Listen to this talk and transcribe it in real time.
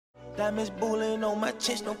Diamonds bullying on my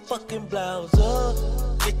chest, no fucking blouse.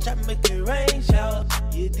 Bitch, I make it rain shower.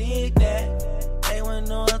 You dig that? They wanna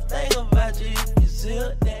know a thing about you. You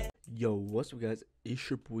feel that? Yo, what's up, guys? It's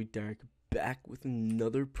your boy Dark back with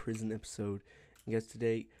another prison episode. And guys,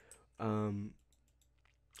 today, I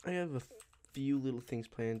have a few little things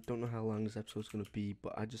planned. Don't know how long this episode is gonna be,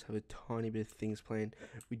 but I just have a tiny bit of things planned.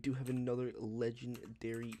 We do have another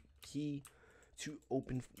legendary key to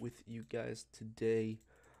open with you guys today.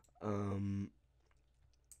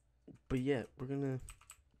 But yeah, we're gonna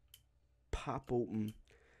pop open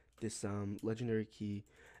this legendary key.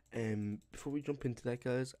 And before we jump into that,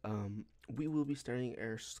 guys, we will be starting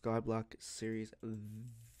our Skyblock series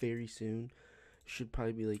very soon. Should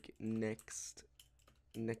probably be like next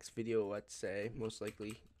video, I'd say, most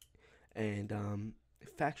likely. And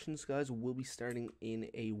factions, guys, will be starting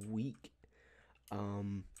in a week.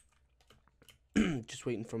 Just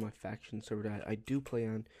waiting for my faction server that I do play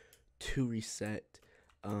on to reset.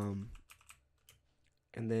 And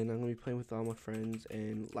then I'm going to be playing with all my friends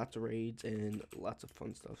and lots of raids and lots of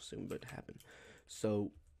fun stuff soon about to happen.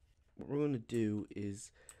 So what we're going to do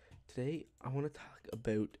is today I want to talk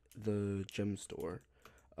about the gem store.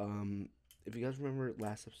 If you guys remember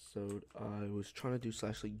last episode, I was trying to do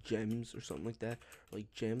 / like gems or something like that, or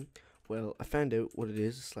like gem. Well, I found out what it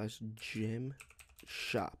is / gem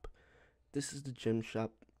shop. This is the gem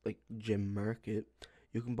shop, like gem market.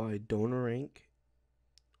 You can buy a donor rank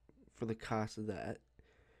for the cost of that.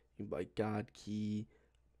 You can buy God key,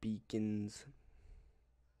 beacons,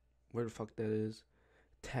 where the fuck that is,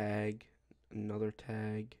 tag, another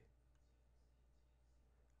tag,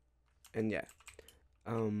 and yeah,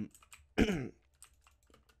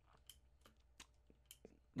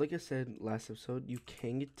 like I said last episode, you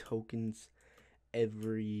can get tokens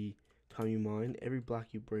every time you mine. Every block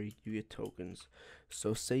you break, you get tokens.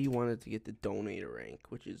 So say you wanted to get the donator rank,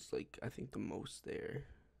 which is like, I think the most there.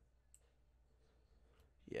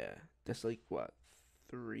 Yeah, that's like what,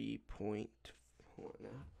 3.1,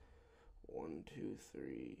 1, 2,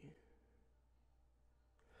 3.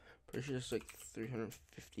 Pretty sure it's like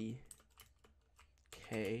 350k.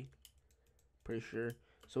 Pretty sure.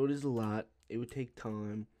 So it is a lot. It would take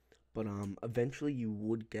time, but eventually you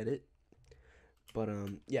would get it. But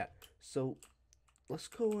yeah. So let's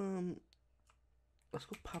go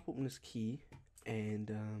pop open this key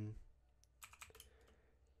and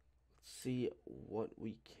see what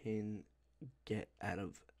we can get out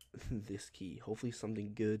of this key. Hopefully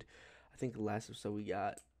something good. I think last episode we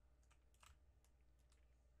got,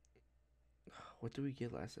 what did we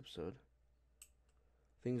get last episode?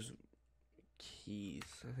 I think it was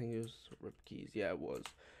keys. I think it was rip keys. Yeah, it was.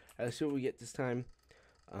 Let's see what we get this time.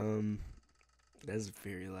 That's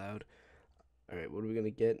very loud. Alright, what are we gonna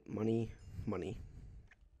get? Money.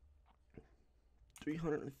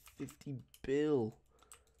 350 bill.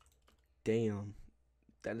 Damn,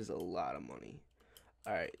 that is a lot of money.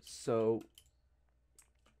 Alright, so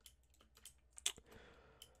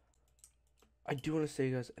I do want to say,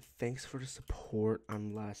 guys, thanks for the support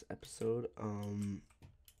on last episode.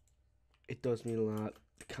 It does mean a lot.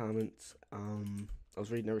 The comments, I was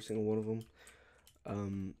reading every single one of them.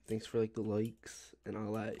 Thanks for like the likes and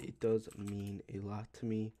all that. It does mean a lot to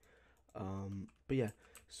me. But yeah,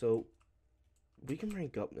 so we can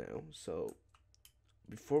rank up now. So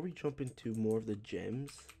before we jump into more of the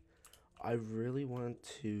gems, I really want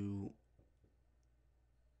to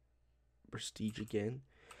prestige again,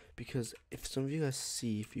 because if some of you guys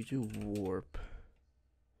see, if you do warp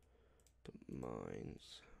the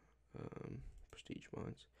mines, prestige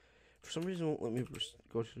mines, for some reason it won't let me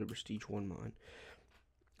go to the prestige 1 mine.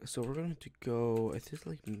 So we're going to go, I think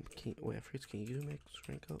like, wait, I forget, can you do max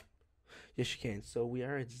rank up? Yes, you can. So we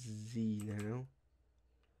are at Z now.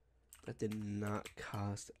 That did not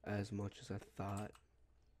cost as much as I thought.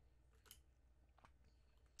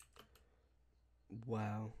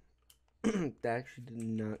 Wow. That actually did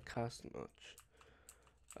not cost much.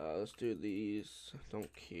 Let's do these.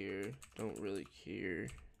 Don't care. Don't really care.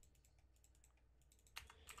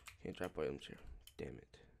 Can't drop items here. Damn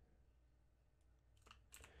it.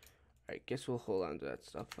 Alright, guess we'll hold on to that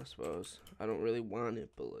stuff, I suppose. I don't really want it,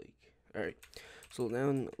 but like, alright. So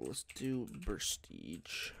now let's do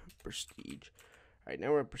prestige. Alright,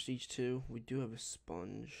 now we're at prestige 2. We do have a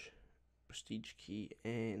sponge, prestige key,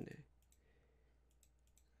 and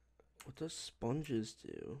what does sponges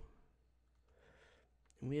do?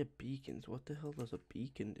 And we have beacons. What the hell does a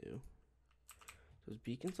beacon do? Does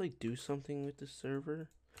beacons like do something with the server?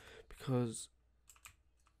 Because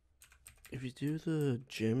if you do the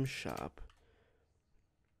gem shop,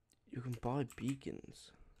 you can buy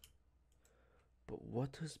beacons. But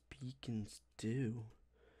what does beacons do?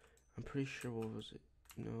 I'm pretty sure, what was it?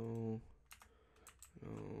 No.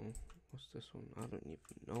 What's this one? I don't even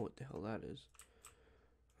know what the hell that is.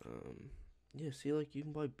 Yeah, see, like, you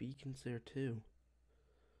can buy beacons there too.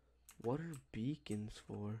 What are beacons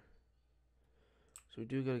for? So we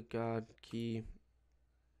do got a god key.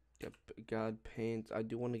 Got god pants. I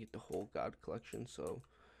do want to get the whole god collection, so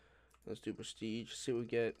let's do prestige. See what we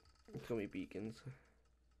get. It's gonna be beacons.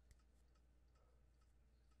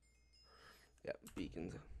 Yeah,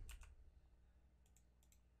 beacons.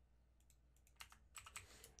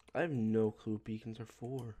 I have no clue what beacons are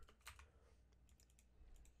for.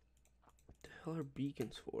 What the hell are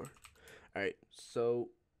beacons for? Alright, so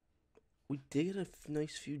we did get a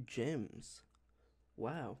nice few gems.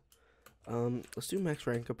 Wow. Let's do max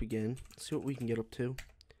rank up again. Let's see what we can get up to.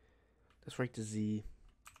 Let's rank to Z.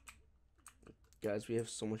 Guys, we have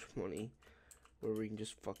so much money where we can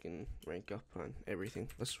just fucking rank up on everything.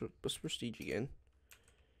 Let's prestige again.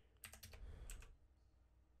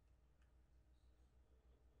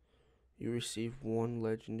 You receive 1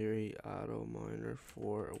 legendary auto miner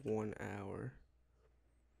for 1 hour.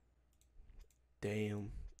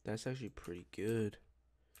 Damn, that's actually pretty good.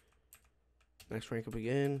 Next rank up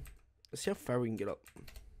again. Let's see how far we can get up.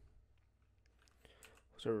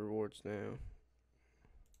 What's our rewards now?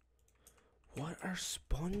 What are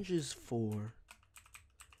sponges for?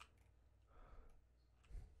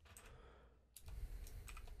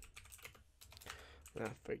 Nah,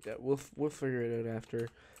 freak that. We'll figure it out after.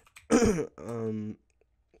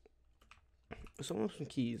 Some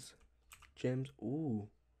keys, gems. Ooh.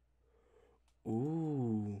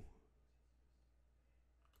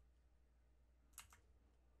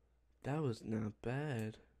 That was not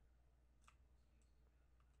bad.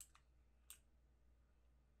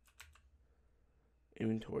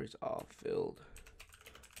 Inventory's all filled.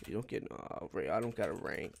 You don't get I don't got a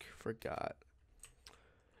rank. Forgot.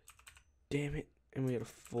 Damn it. And we got a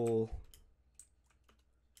full.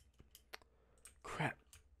 Crap.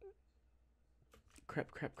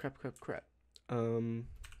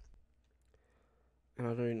 And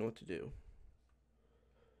I don't even know what to do.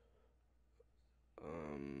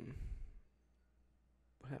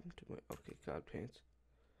 What happened to my god pants?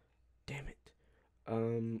 Damn it.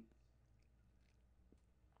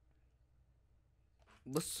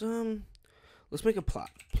 Let's make a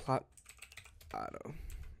plot auto.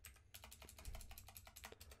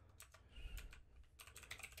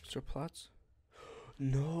 Is there plots?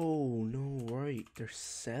 No, right. They're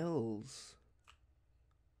cells.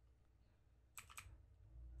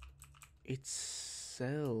 It's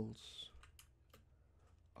cells.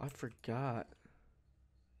 I forgot.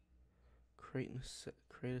 Create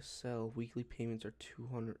a cell. Weekly payments are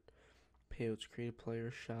 200 payouts. Create a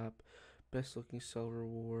player shop. Best looking cell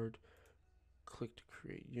reward. Click to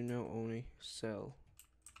create. You now own a cell.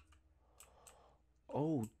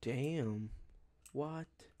 Oh, damn. What?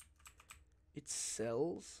 It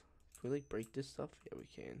sells? Can we, like, break this stuff? Yeah, we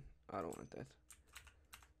can. I don't want that.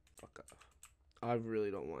 Fuck off. I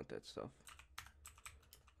really don't want that stuff.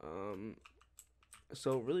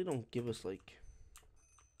 So really don't give us, like...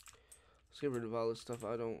 Let's get rid of all this stuff.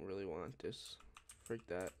 I don't really want this. Freak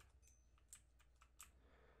that.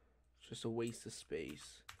 It's just a waste of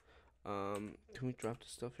space. Can we drop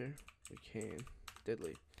this stuff here? We can.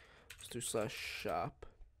 Deadly. Let's do /shop.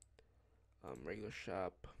 Regular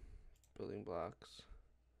shop. Building blocks.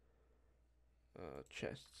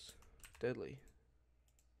 Chests. Deadly.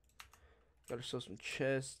 Got ourselves some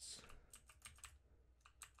chests.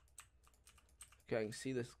 Okay, I can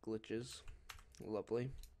see this glitches.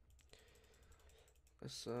 Lovely.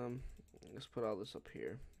 Let's put all this up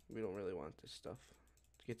here. We don't really want this stuff.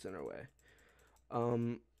 It gets in our way.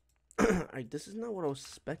 Alright, this is not what I was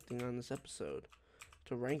expecting on this episode.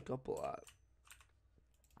 To rank up a lot.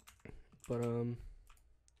 But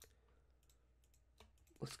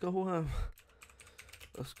let's go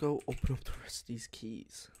open up the rest of these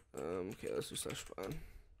keys. Okay, let's do /fun.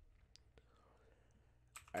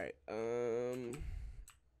 Alright,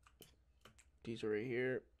 these are right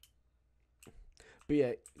here. But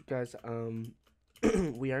yeah, guys,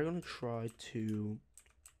 we are gonna try to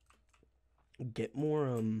get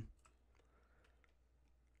more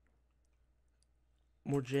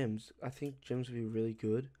gems. I think gems would be really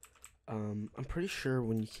good. I'm pretty sure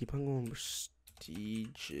when you keep on going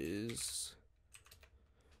prestiges.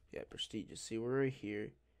 Yeah, prestiges. See, we're right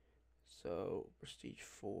here. So prestige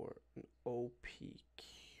 4, an OP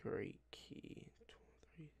crate key.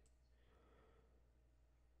 23.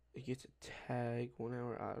 It gets a tag, 1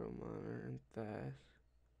 hour auto monitor, and that.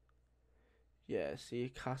 Yeah, see,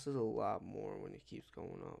 it costs us a lot more when it keeps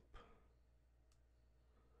going up.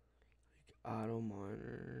 Like auto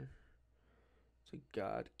monitor. It's a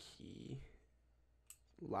god key.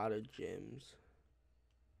 A lot of gems.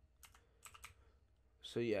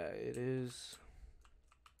 So yeah, it is.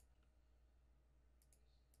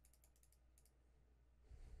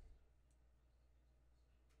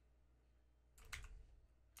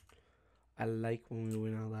 I like when we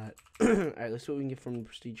win all that. Alright, let's see what we can get from the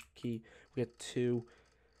prestige key. We got 2.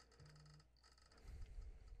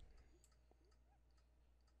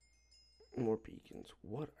 More beacons.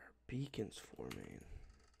 What are beacons for, man?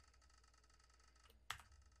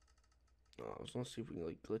 Oh, I was gonna see if we can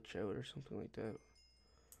like glitch out or something like that.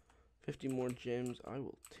 50 more gems. I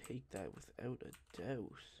will take that without a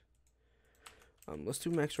doubt. Let's do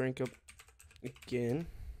max rank up again.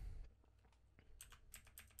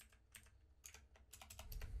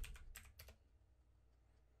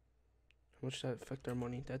 How much did that affect our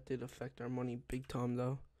money? That did affect our money big time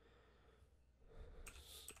though.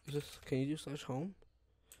 Is this, can you do slash home?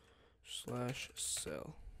 Slash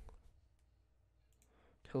sell.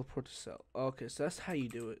 Teleport to sell. Okay, so that's how you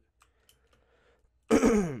do it.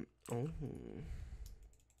 Oh.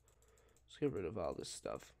 Let's get rid of all this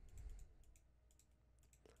stuff.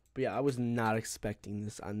 But yeah, I was not expecting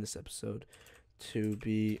this on this episode to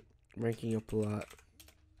be ranking up a lot.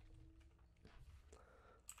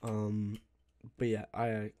 But yeah,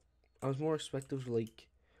 I was more expecting to like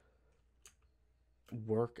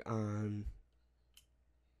work on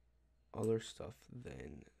other stuff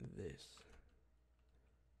than this.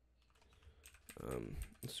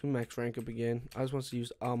 Let's do max rank up again. I just want to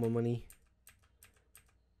use all my money.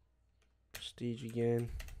 Prestige again.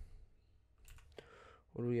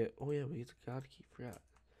 What do we get? Oh yeah, we get the god key. Forgot.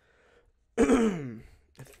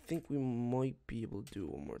 I think we might be able to do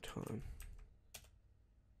it one more time.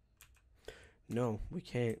 No, we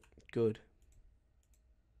can't. Good.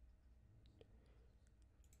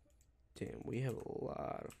 Damn, we have a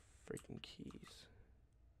lot of freaking keys.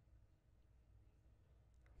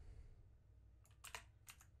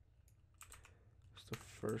 It's the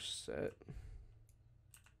first set.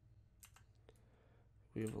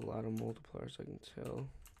 We have a lot of multipliers, I can tell.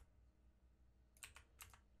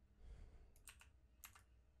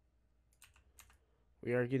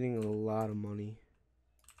 We are getting a lot of money.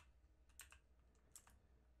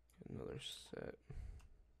 Another set.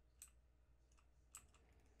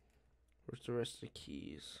 Where's the rest of the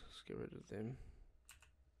keys? Let's get rid of them.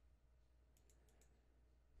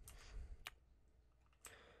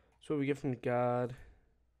 So what we get from God.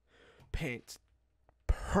 Pants.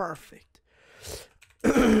 Perfect.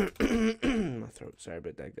 My throat. Sorry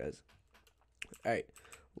about that, guys. Alright.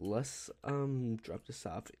 Let's drop this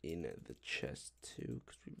off in the chest too,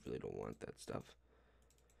 because we really don't want that stuff.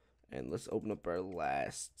 And let's open up our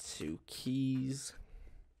last 2 keys.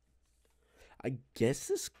 I guess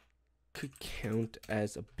this could count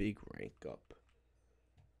as a big rank up.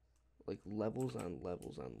 Like levels on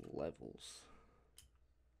levels on levels.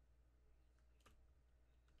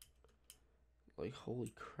 Like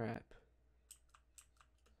holy crap.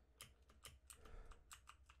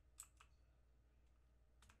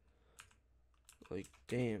 Like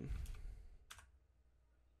damn.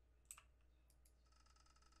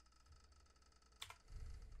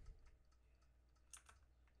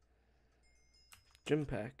 Gym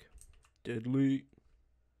pack. Deadly.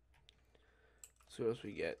 So what else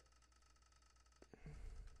we get?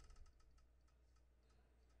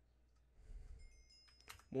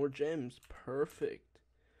 More gems. Perfect.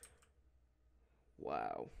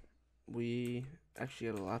 Wow. We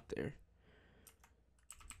actually got a lot there.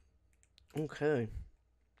 Okay.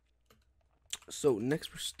 So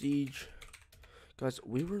next prestige. Guys,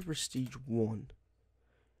 we were prestige 1.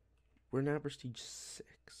 We're now prestige 6.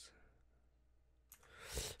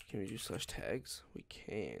 Can we do slash tags? We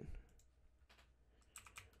can.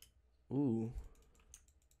 Ooh.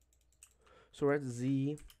 So we're at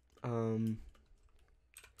Z.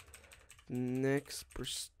 Next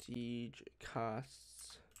prestige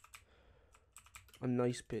costs a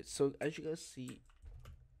nice bit. So as you guys see,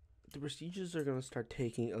 the prestiges are gonna start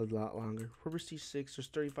taking a lot longer. For prestige 6, there's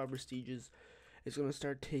 35 prestiges. It's gonna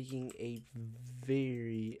start taking a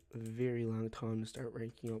very, very long time to start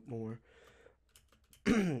ranking up more.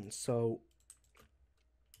 So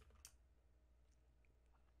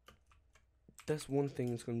that's one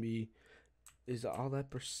thing it's gonna be, is all that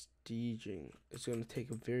prestiging is gonna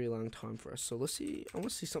take a very long time for us. So let's see. I want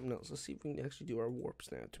to see something else. Let's see if we can actually do our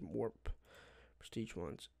warps now to warp prestige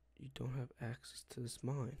ones. You don't have access to this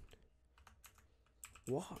mine.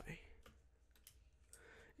 Why?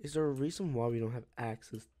 Is there a reason why we don't have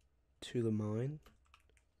access to the mine?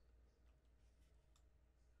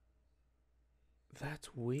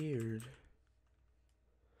 That's weird.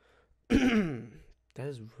 That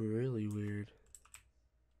is really weird.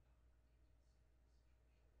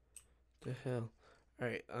 The hell?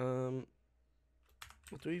 Alright,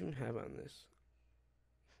 what do we even have on this?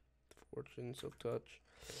 Fortune, Silk Touch.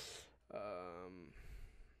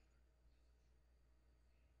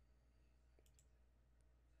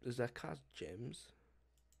 Does that cost gems?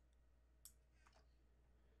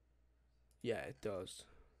 Yeah, it does.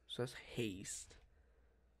 So that's haste.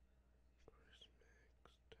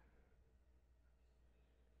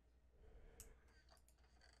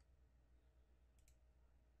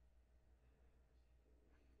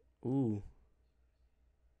 Ooh.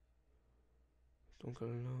 Don't got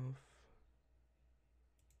enough.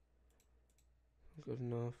 Don't got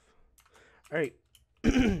enough. Alright.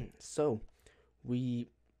 So we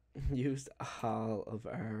used all of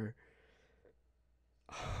our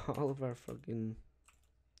fucking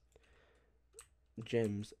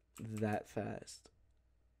gems that fast.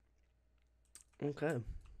 Okay.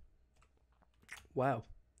 Wow.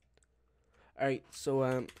 Alright,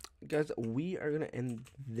 so guys, we are gonna end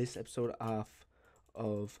this episode off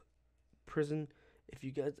of prison. If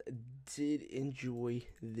you guys did enjoy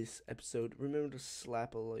this episode, remember to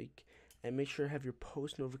slap a like and make sure to have your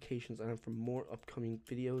post notifications on for more upcoming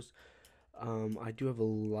videos. I do have a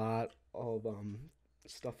lot of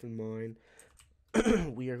stuff in mind.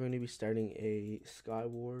 We are going to be starting a Sky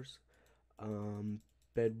Wars,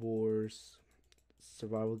 Bed Wars,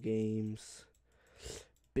 survival games,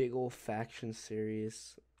 big old faction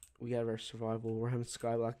series. We have our survival. We're having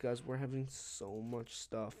Skyblock, guys. We're having so much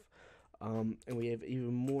stuff, and we have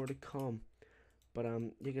even more to come. But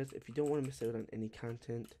yeah, guys, if you don't want to miss out on any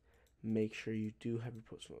content, make sure you do have your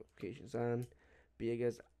post notifications on. But yeah,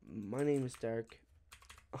 guys, my name is Dark.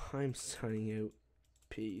 I'm signing out.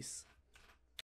 Peace.